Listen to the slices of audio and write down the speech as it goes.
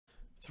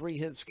Three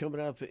hits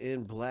coming up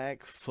in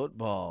black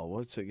football.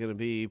 What's it going to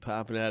be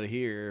popping out of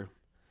here?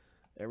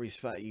 Every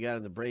spot you got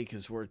in the break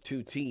is worth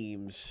two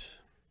teams.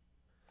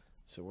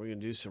 So we're going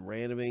to do some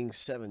randoming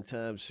 7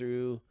 times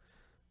through.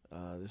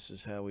 This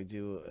is how we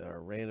do our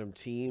random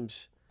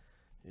teams.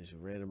 Is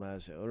we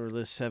randomize the owner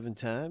list 7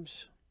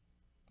 times.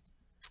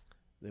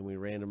 Then we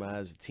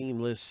randomize the team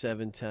list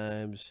 7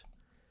 times.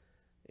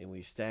 And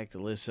we stack the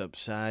lists up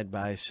side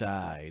by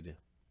side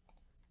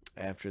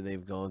after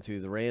they've gone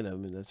through the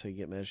random, and that's how you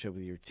get matched up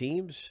with your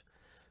teams.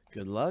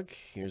 Good luck.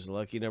 Here's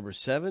lucky number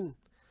 7,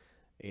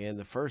 and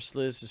the first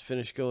list is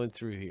finished going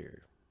through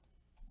here.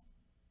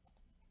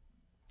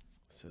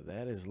 So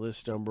that is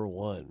list number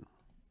 1.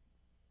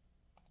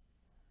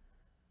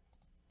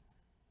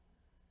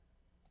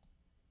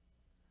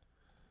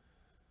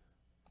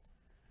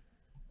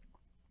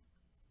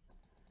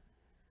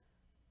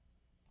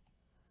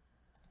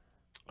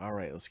 All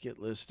right, let's get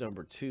list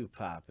number 2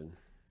 popping.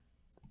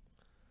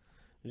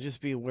 And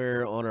just be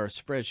aware on our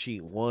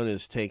spreadsheet, 1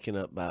 is taken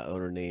up by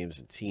owner names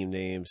and team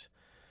names.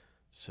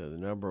 So the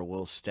number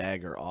will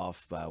stagger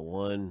off by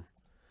 1.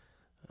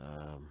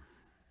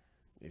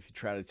 If you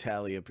try to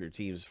tally up your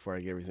teams before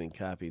I get everything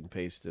copied and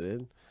pasted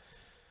in,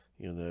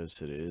 you'll notice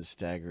that it is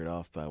staggered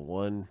off by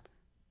 1.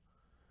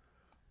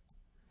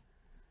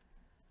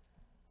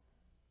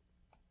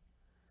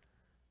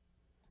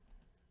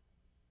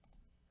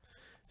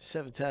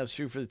 Seven times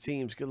through for the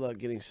teams. Good luck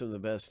getting some of the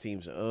best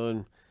teams to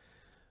own.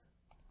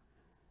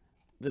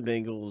 The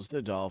Bengals,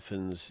 the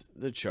Dolphins,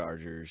 the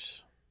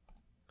Chargers.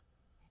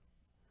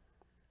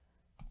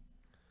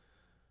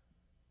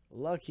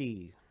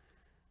 Lucky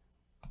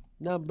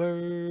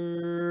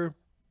number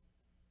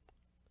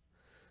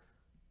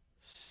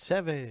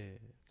 7.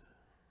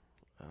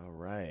 All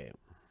right.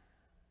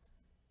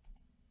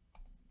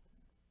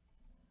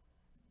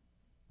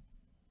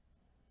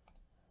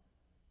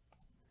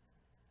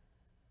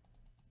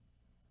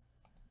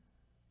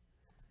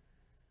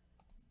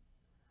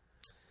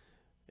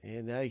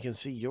 And now you can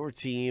see your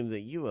team that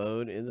you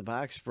own in the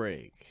box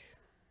break.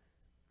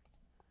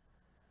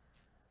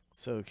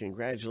 So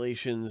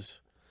congratulations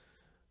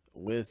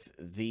with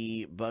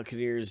the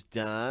Buccaneers,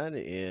 Don,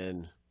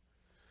 and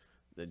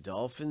the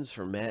Dolphins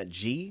for Matt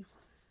G,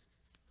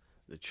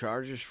 the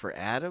Chargers for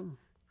Adam,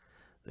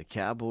 the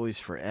Cowboys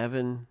for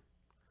Evan.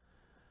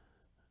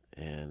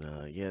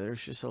 And, yeah,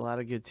 there's just a lot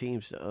of good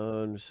teams to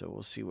own, so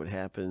we'll see what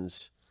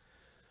happens.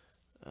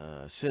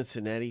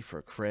 Cincinnati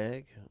for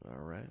Craig.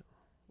 All right.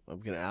 I'm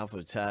going to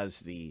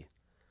alphabetize the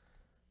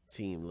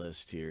team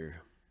list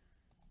here.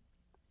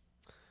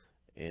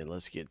 And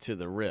let's get to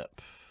the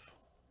rip.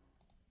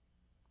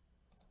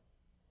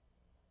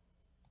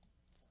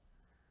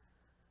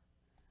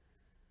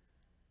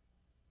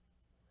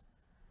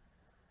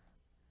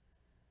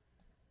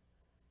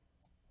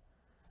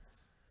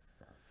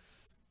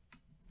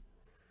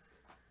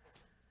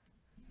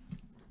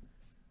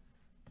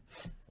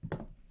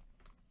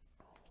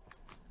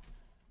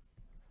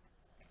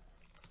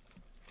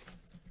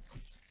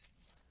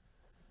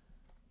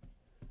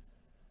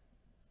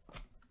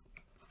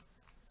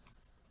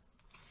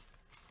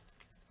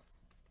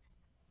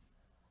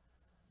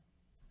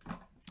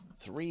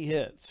 Three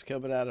hits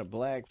coming out of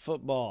black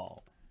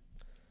football.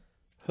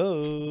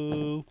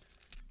 Ho.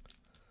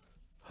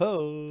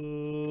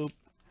 Ho.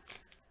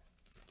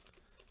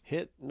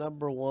 Hit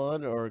number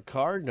 1, or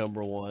card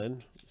number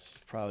 1. It's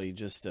probably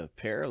just a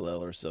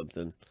parallel or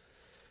something.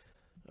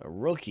 A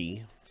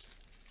rookie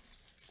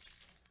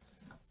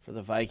for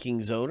the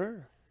Vikings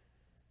owner.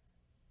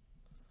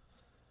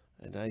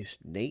 A nice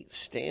Nate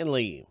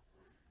Stanley.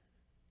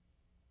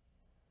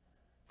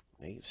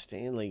 Nate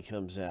Stanley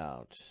comes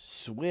out.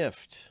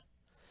 Swift,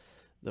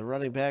 the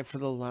running back for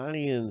the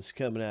Lions,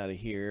 coming out of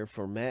here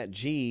for Matt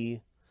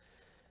G.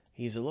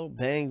 He's a little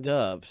banged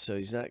up, so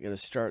he's not going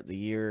to start the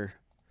year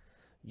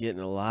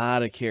getting a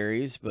lot of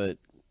carries, but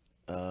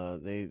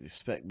they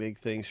expect big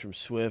things from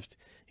Swift.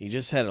 He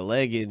just had a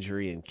leg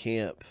injury in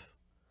camp,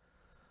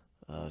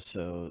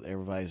 so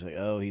everybody's like,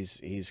 oh,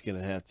 he's going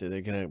to have to,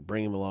 they're going to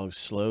bring him along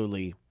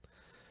slowly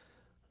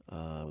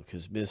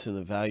because missing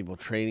the valuable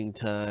training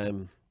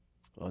time.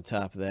 On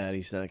top of that,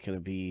 he's not going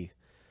to be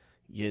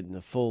getting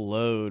the full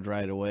load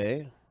right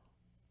away.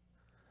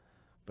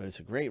 But it's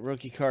a great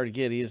rookie card to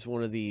get. He is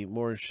one of the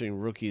more interesting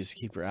rookies to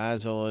keep your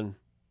eyes on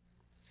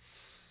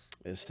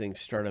as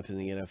things start up in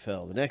the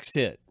NFL. The next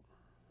hit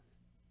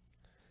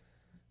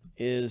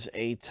is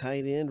a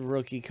tight end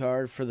rookie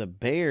card for the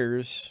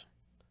Bears.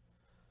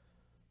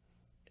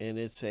 And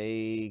it's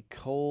a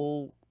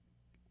Cole.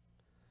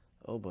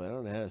 Oh, boy, I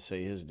don't know how to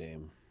say his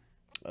name.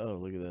 Oh,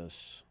 look at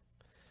this.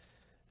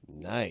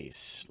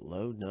 Nice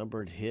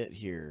low-numbered hit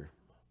here.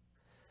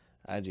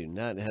 I do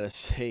not know how to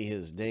say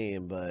his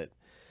name, but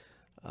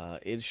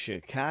it's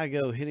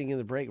Chicago hitting in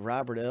the break.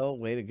 Robert L.,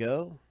 way to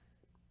go.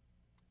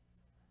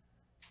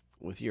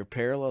 With your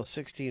parallel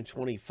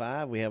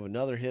 16-25, we have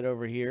another hit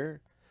over here.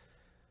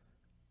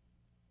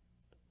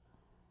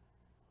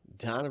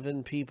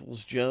 Donovan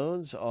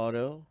Peoples-Jones,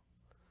 auto.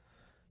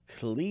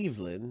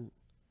 Cleveland.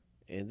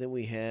 And then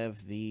we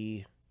have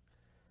the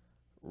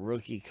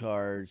Rookie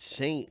card,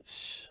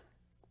 Saints.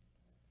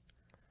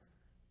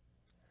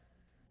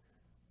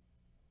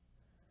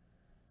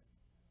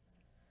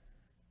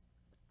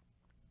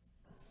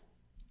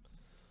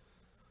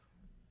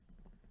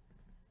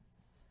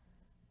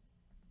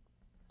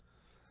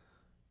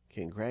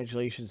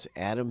 Congratulations,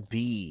 Adam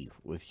B.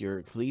 with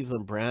your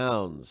Cleveland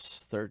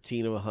Browns.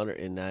 13 of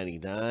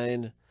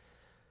 199.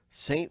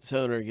 Saints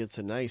owner gets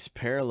a nice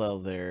parallel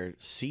there.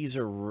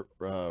 Caesar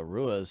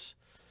Ruiz,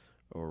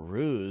 or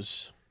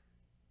Ruse.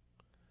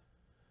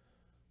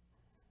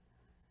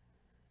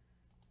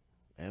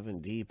 Evan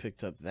D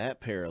picked up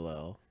that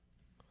parallel.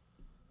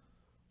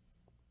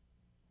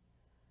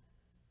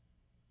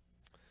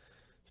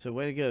 So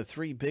way to go.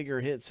 3 bigger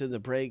hits in the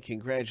break.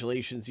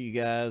 Congratulations, you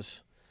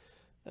guys.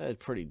 A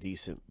pretty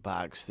decent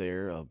box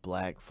there of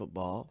black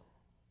football.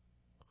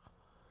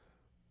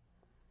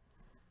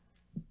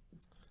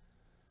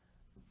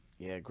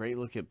 Yeah, great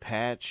looking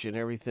patch and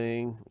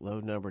everything. Low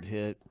numbered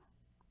hit.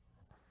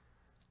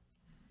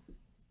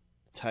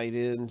 Tight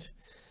end.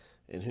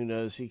 And who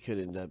knows, he could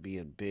end up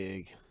being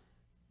big.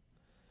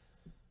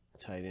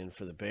 Tight end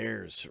for the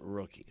Bears,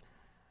 rookie.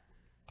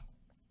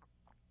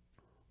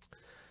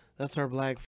 That's our black